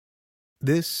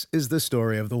This is the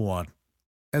story of the one.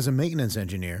 As a maintenance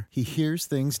engineer, he hears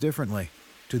things differently.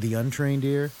 To the untrained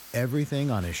ear,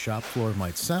 everything on his shop floor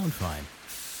might sound fine,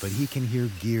 but he can hear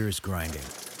gears grinding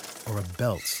or a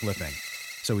belt slipping.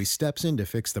 So he steps in to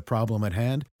fix the problem at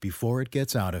hand before it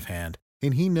gets out of hand.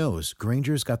 And he knows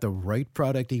Grainger's got the right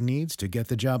product he needs to get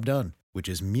the job done, which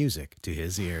is music to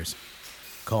his ears.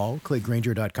 Call, click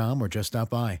Grainger.com, or just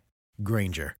stop by.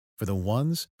 Grainger, for the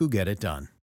ones who get it done.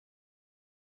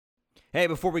 Hey,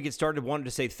 before we get started, wanted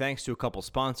to say thanks to a couple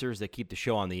sponsors that keep the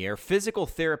show on the air. Physical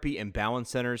Therapy and Balance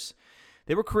Centers.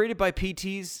 They were created by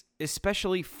PTs,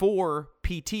 especially for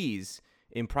PTs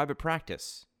in private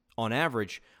practice. On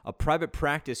average, a private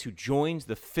practice who joins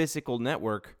the physical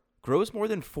network grows more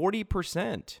than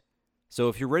 40%. So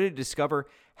if you're ready to discover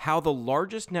how the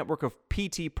largest network of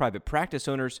PT private practice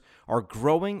owners are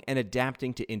growing and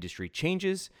adapting to industry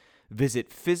changes, visit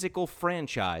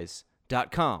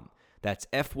physicalfranchise.com. That's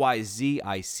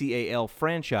FYZICAL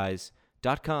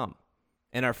franchise.com.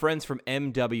 And our friends from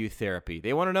MW Therapy,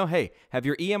 they want to know, hey, have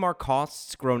your EMR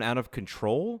costs grown out of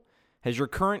control? Has your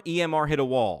current EMR hit a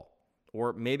wall?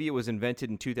 Or maybe it was invented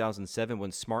in 2007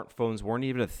 when smartphones weren't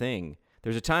even a thing.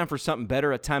 There's a time for something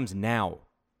better, at times now.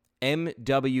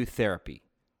 MW Therapy.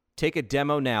 Take a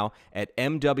demo now at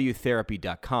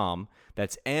mwtherapy.com.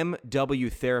 That's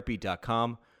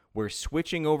mwtherapy.com, where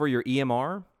switching over your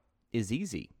EMR is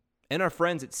easy. And our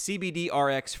friends at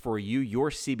CBDRX for you, your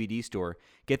CBD store.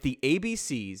 Get the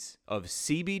ABCs of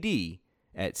CBD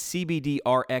at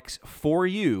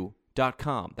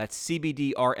CBDRX4U.com. That's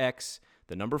CBDRX,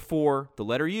 the number 4, the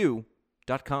letter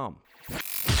U.com.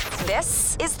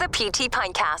 This is the PT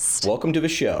Pintcast. Welcome to the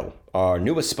show. Our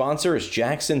newest sponsor is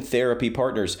Jackson Therapy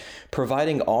Partners,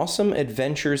 providing awesome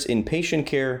adventures in patient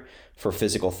care for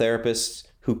physical therapists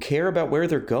who care about where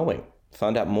they're going.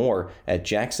 Find out more at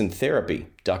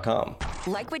jacksontherapy.com.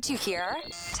 Like what you hear?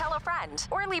 Tell a friend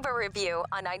or leave a review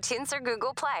on iTunes or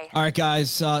Google Play. All right, guys,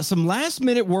 some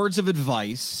last-minute words of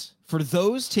advice for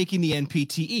those taking the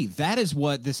NPTE. That is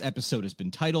what this episode has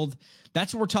been titled.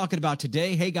 That's what we're talking about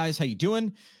today. Hey, guys, how you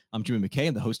doing? I'm Jimmy McKay.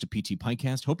 I'm the host of PT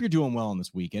Pintcast. Hope you're doing well on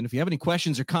this weekend. If you have any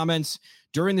questions or comments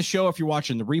during the show, if you're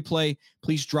watching the replay,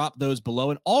 please drop those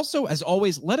below. And also, as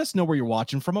always, let us know where you're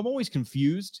watching from. I'm always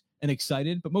confused and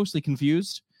excited, but mostly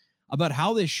confused about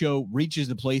how this show reaches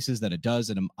the places that it does.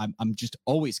 And I'm just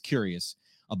always curious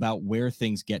about where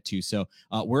things get to. So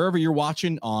wherever you're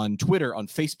watching, on Twitter, on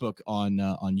Facebook, on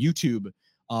YouTube,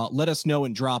 let us know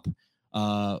and drop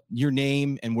your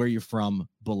name and where you're from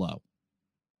below.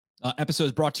 Episode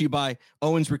is brought to you by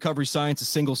Owens Recovery Science, a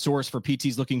single source for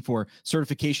PTs looking for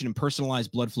certification in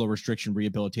personalized blood flow restriction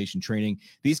rehabilitation training.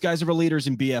 These guys are the leaders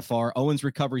in BFR,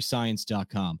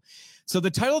 owensrecoveryscience.com. So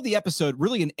the title of the episode,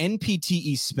 really an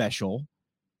NPTE special,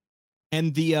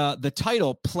 and the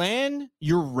title, Plan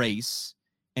Your Race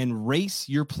and Race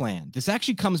Your Plan. This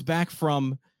actually comes back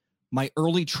from my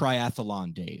early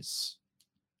triathlon days.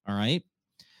 All right.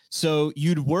 So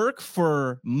you'd work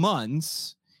for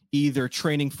months, either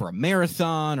training for a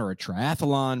marathon or a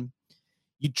triathlon.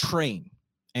 You'd train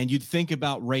and you'd think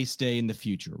about race day in the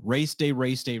future. Race day,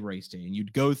 race day, race day. And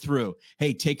you'd go through,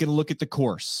 hey, taking a look at the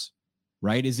course,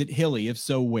 right? Is it hilly? If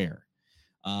so, where?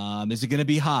 Is it going to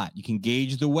be hot? You can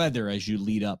gauge the weather as you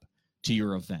lead up to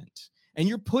your event. And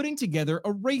you're putting together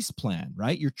a race plan,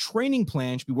 right? Your training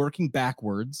plan should be working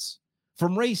backwards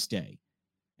from race day.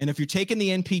 And if you're taking the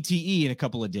NPTE in a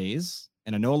couple of days,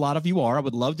 and I know a lot of you are, I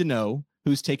would love to know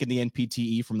who's taking the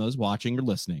NPTE from those watching or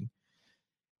listening.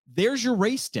 There's your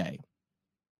race day.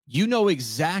 You know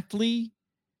exactly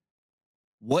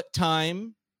what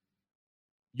time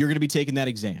you're going to be taking that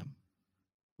exam,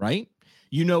 right?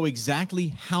 You know exactly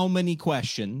how many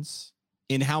questions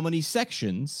in how many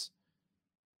sections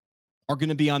are going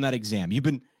to be on that exam.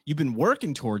 You've been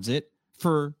working towards it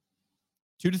for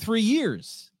 2 to 3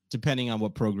 years, depending on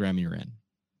what program you're in.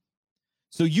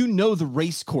 So you know the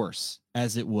race course,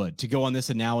 as it would, to go on this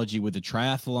analogy with a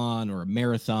triathlon or a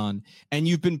marathon, and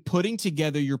you've been putting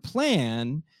together your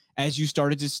plan as you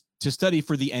started to study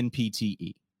for the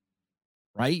NPTE,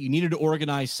 right? You needed to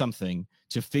organize something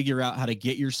to figure out how to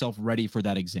get yourself ready for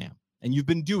that exam, and you've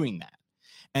been doing that.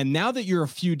 And now that you're a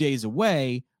few days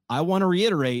away, I want to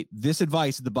reiterate this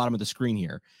advice at the bottom of the screen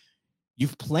here.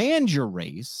 You've planned your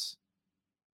race.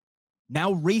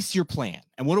 Now race your plan.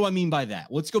 And what do I mean by that?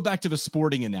 Let's go back to the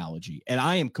sporting analogy. And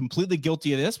I am completely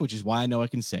guilty of this, which is why I know I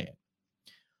can say it.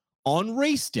 On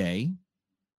race day,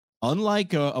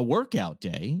 unlike a workout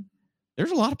day,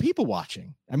 there's a lot of people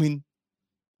watching. I mean,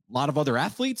 a lot of other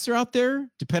athletes are out there,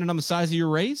 depending on the size of your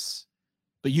race,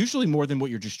 but usually more than what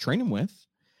you're just training with.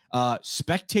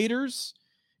 Spectators,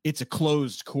 It's a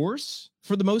closed course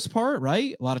for the most part,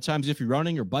 right? A lot of times if you're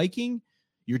running or biking,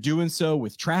 you're doing so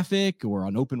with traffic or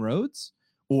on open roads,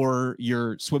 or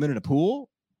you're swimming in a pool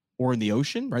or in the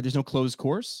ocean, right? There's no closed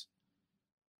course.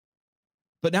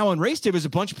 But now on race day, there's a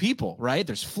bunch of people, right?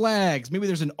 There's flags. Maybe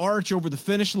there's an arch over the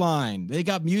finish line. They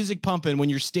got music pumping when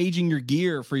you're staging your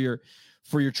gear for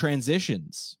your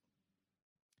transitions.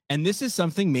 And this is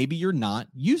something maybe you're not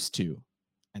used to,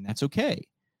 and that's okay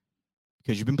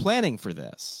because you've been planning for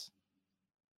this.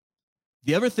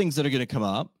 The other things that are going to come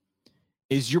up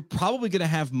is you're probably going to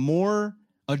have more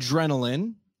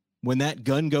adrenaline when that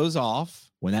gun goes off,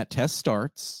 when that test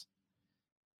starts,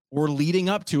 or leading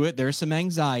up to it, there's some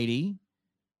anxiety,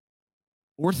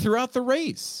 or throughout the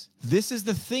race. This is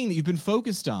the thing that you've been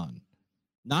focused on,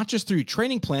 not just through your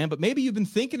training plan, but maybe you've been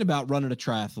thinking about running a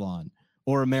triathlon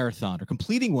or a marathon or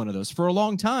completing one of those for a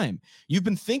long time. You've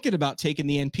been thinking about taking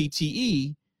the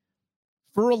NPTE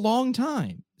for a long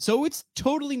time. So it's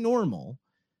totally normal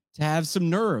to have some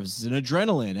nerves and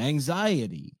adrenaline,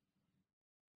 anxiety.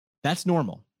 That's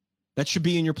normal. That should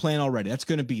be in your plan already. That's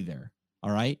going to be there.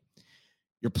 All right.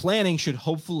 Your planning should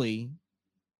hopefully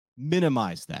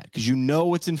minimize that because you know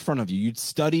what's in front of you. You'd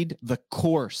studied the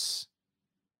course.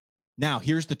 Now,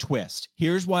 here's the twist.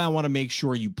 Here's why I want to make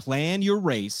sure you plan your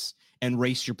race and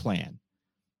race your plan.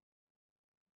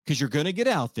 Because you're going to get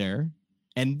out there.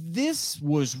 And this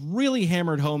was really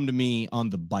hammered home to me on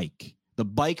the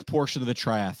bike portion of the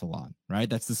triathlon, right?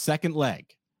 That's the second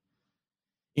leg.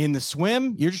 In the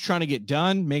swim, you're just trying to get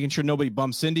done, making sure nobody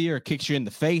bumps into you or kicks you in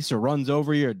the face or runs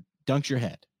over you or dunks your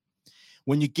head.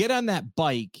 When you get on that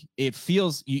bike, it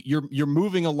feels you're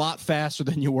moving a lot faster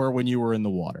than you were when you were in the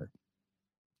water,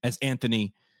 as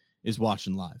Anthony is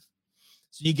watching live.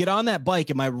 So you get on that bike,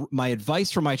 and my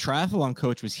advice from my triathlon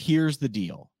coach was, here's the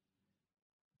deal.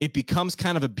 It becomes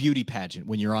kind of a beauty pageant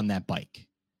when you're on that bike.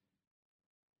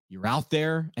 You're out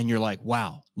there and you're like,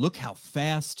 wow, look how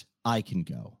fast I can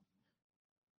go.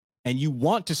 And you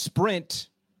want to sprint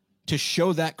to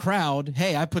show that crowd,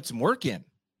 hey, I put some work in.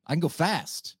 I can go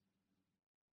fast.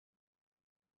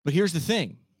 But here's the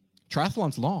thing.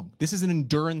 Triathlon's long. This is an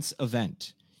endurance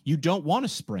event. You don't want to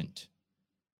sprint.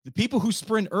 The people who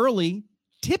sprint early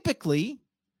typically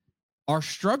are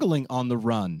struggling on the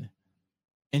run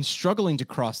and struggling to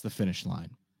cross the finish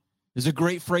line. There's a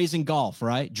great phrase in golf,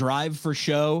 right? Drive for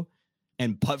show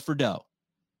and putt for dough.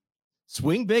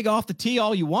 Swing big off the tee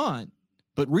all you want,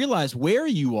 but realize where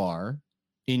you are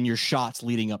in your shots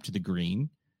leading up to the green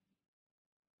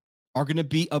are going to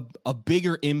be a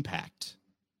bigger impact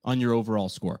on your overall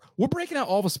score. We're breaking out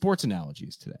all the sports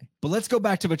analogies today, but let's go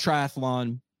back to the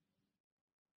triathlon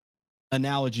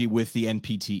analogy with the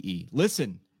NPTE.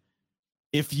 Listen,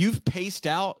 if you've paced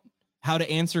out how to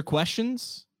answer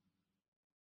questions,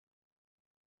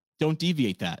 don't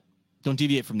deviate that. Don't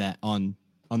deviate from that on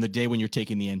the day when you're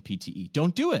taking the NPTE.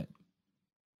 Don't do it.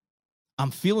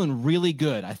 I'm feeling really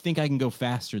good. I think I can go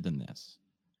faster than this.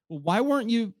 Well, why weren't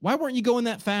you going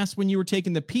that fast when you were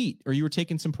taking the PEAT or you were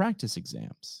taking some practice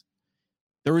exams?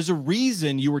 There was a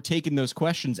reason you were taking those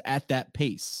questions at that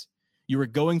pace. You were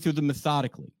going through them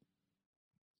methodically.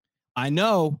 I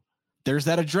know there's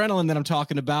that adrenaline that I'm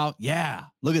talking about. Yeah,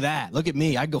 look at that. Look at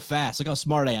me. I can go fast. Look how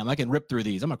smart I am. I can rip through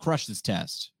these. I'm going to crush this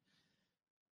test.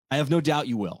 I have no doubt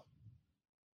you will.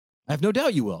 I have no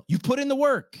doubt you will. You put in the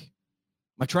work.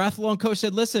 My triathlon coach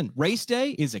said, listen, race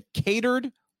day is a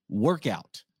catered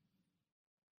workout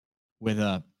with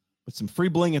some free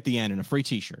bling at the end and a free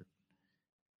t-shirt.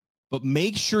 But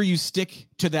make sure you stick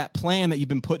to that plan that you've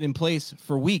been putting in place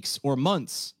for weeks or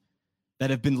months that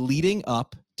have been leading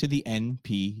up to the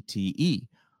NPTE.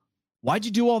 Why'd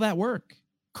you do all that work?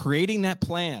 Creating that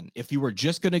plan if you were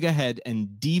just going to go ahead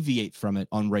and deviate from it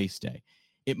on race day.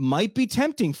 It might be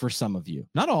tempting for some of you,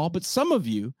 not all, but some of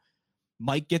you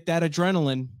might get that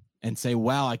adrenaline and say,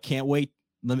 wow, I can't wait.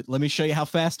 Let me show you how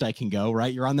fast I can go,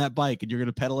 right? You're on that bike and you're going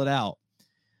to pedal it out.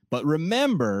 But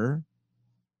remember,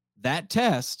 that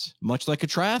test, much like a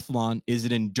triathlon, is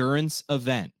an endurance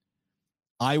event.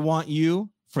 I want you,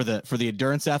 for the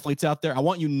endurance athletes out there, I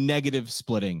want you negative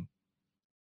splitting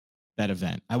that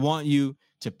event. I want you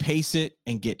to pace it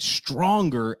and get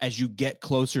stronger as you get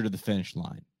closer to the finish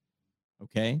line.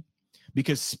 Okay?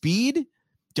 Because speed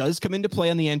does come into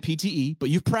play on the NPTE, but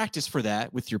you've practiced for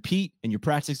that with your PEAT and your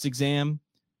practice exam.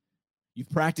 You've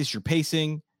practiced your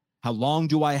pacing. How long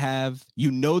do I have?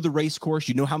 You know the race course.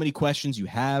 You know how many questions you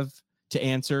have to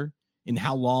answer and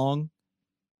how long.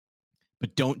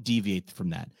 But don't deviate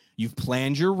from that. You've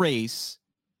planned your race.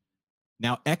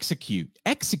 Now execute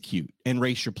and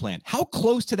race your plan. How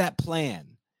close to that plan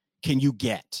can you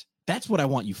get? That's what I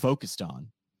want you focused on.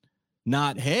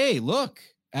 Not, hey, look,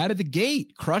 out of the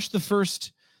gate, crush the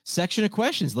first section of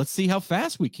questions. Let's see how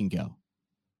fast we can go.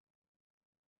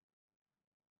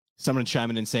 Someone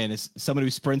chiming in saying, is someone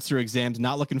who sprints through exams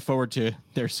not looking forward to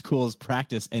their school's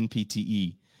practice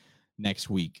NPTE next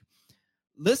week.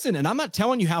 Listen, and I'm not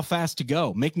telling you how fast to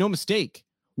go. Make no mistake.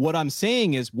 What I'm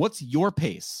saying is, what's your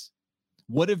pace?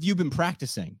 What have you been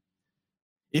practicing?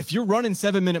 If you're running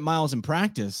 7-minute miles in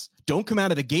practice, don't come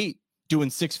out of the gate doing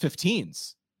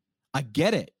 6:15s. I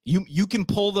get it. You can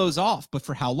pull those off, but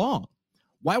for how long?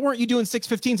 Why weren't you doing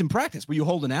 6:15s in practice? Were you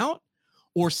holding out?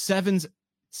 Or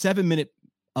 7-minute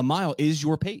a mile is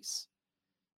your pace?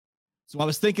 So I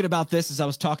was thinking about this as I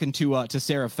was talking to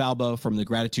Sarah Falbo from the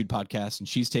Gratitude Podcast, and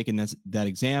she's taking that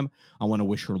exam. I want to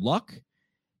wish her luck.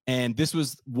 And this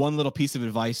was one little piece of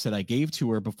advice that I gave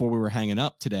to her before we were hanging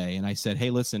up today. And I said, hey,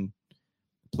 listen,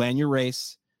 plan your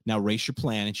race. Now race your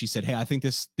plan. And she said, hey, I think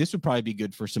this would probably be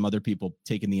good for some other people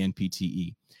taking the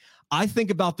NPTE. I think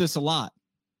about this a lot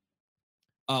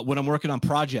when I'm working on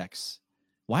projects.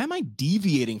 Why am I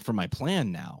deviating from my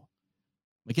plan now?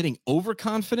 Am I getting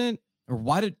overconfident? Or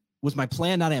was my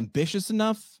plan not ambitious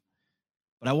enough?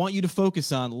 But I want you to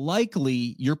focus on,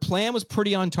 likely your plan was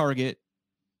pretty on target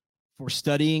for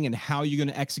studying and how you're going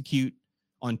to execute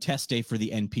on test day for the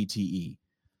NPTE.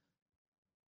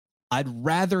 I'd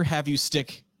rather have you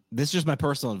stick, this is just my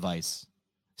personal advice,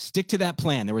 stick to that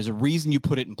plan. There was a reason you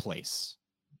put it in place.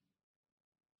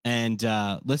 And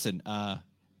listen,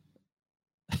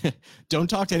 don't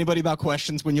talk to anybody about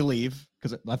questions when you leave,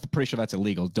 because I'm pretty sure that's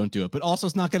illegal. Don't do it. But also,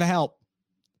 it's not going to help.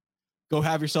 Go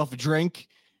have yourself a drink,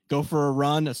 go for a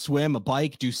run, a swim, a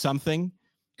bike, do something,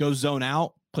 go zone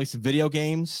out, play some video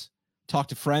games, talk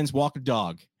to friends, walk a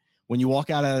dog. When you walk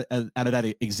out of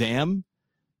that exam,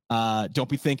 don't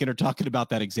be thinking or talking about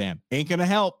that exam. Ain't going to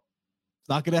help. It's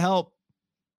not going to help.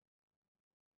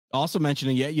 Also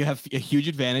mentioning, you have a huge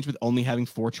advantage with only having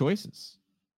 4 choices.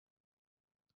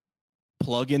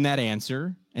 Plug in that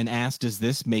answer and ask, does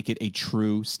this make it a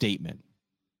true statement?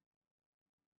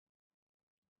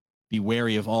 Be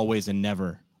wary of always and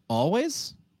never.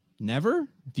 Always? Never?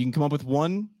 If you can come up with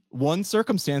one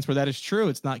circumstance where that is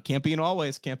true, can't be an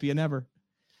always, can't be a never.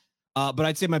 But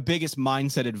I'd say my biggest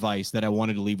mindset advice that I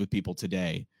wanted to leave with people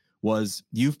today was,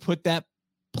 you've put that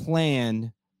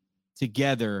plan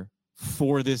together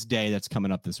for this day that's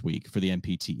coming up this week for the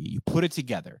NPTE. You put it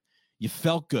together. You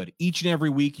felt good. Each and every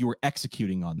week you were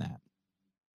executing on that.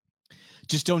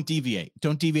 Just don't deviate.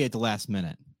 Don't deviate at the last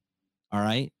minute. All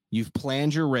right? You've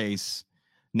planned your race.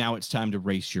 Now it's time to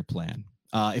race your plan.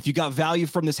 If you got value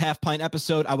from this Half Pint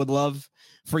episode, I would love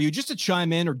for you just to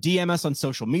chime in or DM us on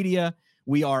social media.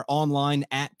 We are online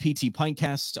at PT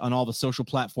Pintcast on all the social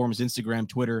platforms, Instagram,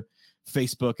 Twitter,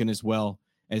 Facebook, and as well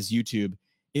as YouTube.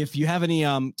 If you have any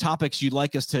topics you'd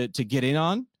like us to get in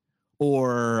on,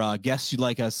 or guests you'd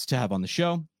like us to have on the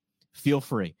show, feel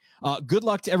free. Good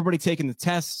luck to everybody taking the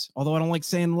test, although I don't like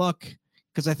saying luck,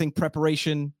 because I think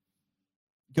preparation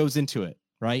goes into it,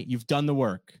 right? You've done the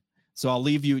work. So I'll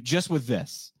leave you just with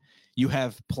this. You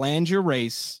have planned your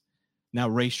race. Now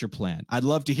race your plan. I'd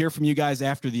love to hear from you guys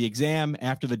after the exam,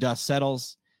 after the dust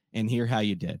settles, and hear how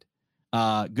you did.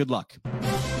 Good luck.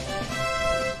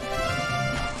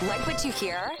 Like what you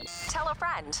hear? Tell a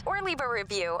friend or leave a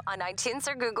review on iTunes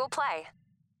or Google Play.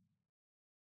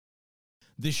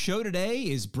 The show today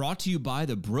is brought to you by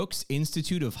the Brooks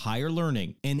Institute of Higher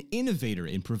Learning, an innovator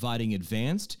in providing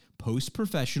advanced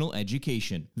post-professional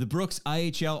education. The Brooks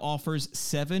IHL offers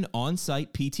 7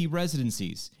 on-site PT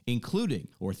residencies, including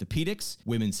orthopedics,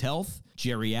 women's health,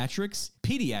 geriatrics,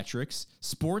 pediatrics,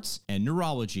 sports, and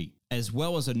neurology, as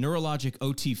well as a neurologic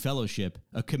OT fellowship,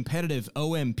 a competitive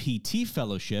OMPT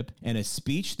fellowship, and a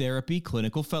speech therapy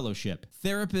clinical fellowship.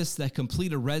 Therapists that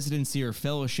complete a residency or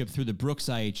fellowship through the Brooks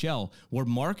IHL will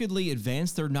markedly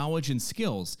advance their knowledge and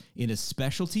skills in a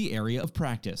specialty area of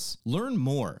practice. Learn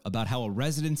more about how a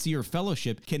residency or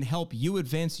fellowship can help you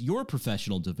advance your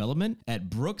professional development at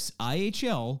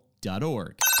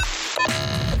brooksihl.org.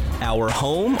 Our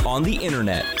home on the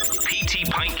internet.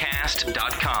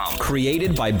 PTPintcast.com.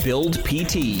 Created by Build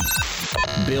PT.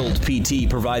 Build PT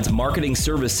provides marketing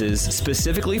services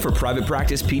specifically for private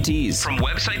practice PTs. From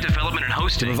website development and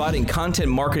hosting, Providing content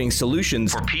marketing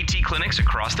solutions for PT clinics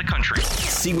across the country.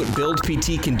 See what Build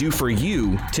PT can do for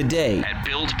you today At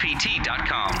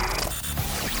BuildPT.com.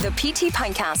 The PT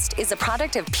Pinecast is a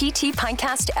product of PT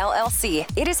Pinecast LLC.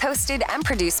 It is hosted and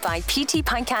produced by PT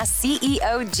Pinecast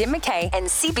CEO Jim McKay and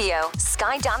CBO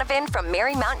Sky Donovan from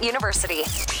Marymount University.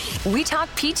 We talk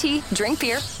PT, drink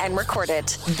beer, and record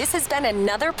it. This has been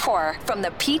another pour from the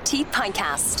PT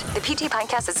Pinecast. The PT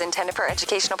Pinecast is intended for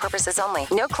educational purposes only.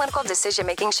 No clinical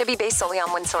decision-making should be based solely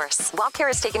on one source. While care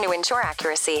is taken to ensure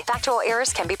accuracy, factual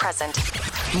errors can be present.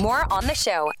 More on the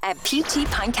show at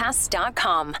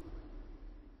ptpinecast.com.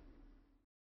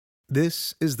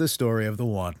 This is the story of the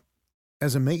one.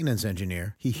 As a maintenance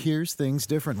engineer, he hears things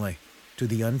differently. To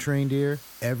the untrained ear,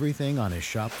 everything on his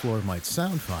shop floor might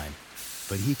sound fine,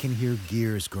 but he can hear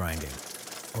gears grinding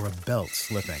or a belt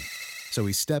slipping. So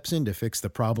he steps in to fix the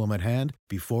problem at hand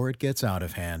before it gets out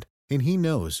of hand. And he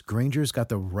knows Grainger's got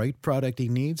the right product he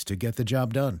needs to get the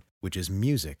job done, which is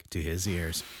music to his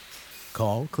ears.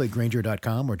 Call, click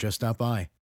Grainger.com, or just stop by.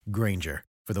 Grainger,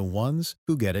 for the ones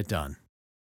who get it done.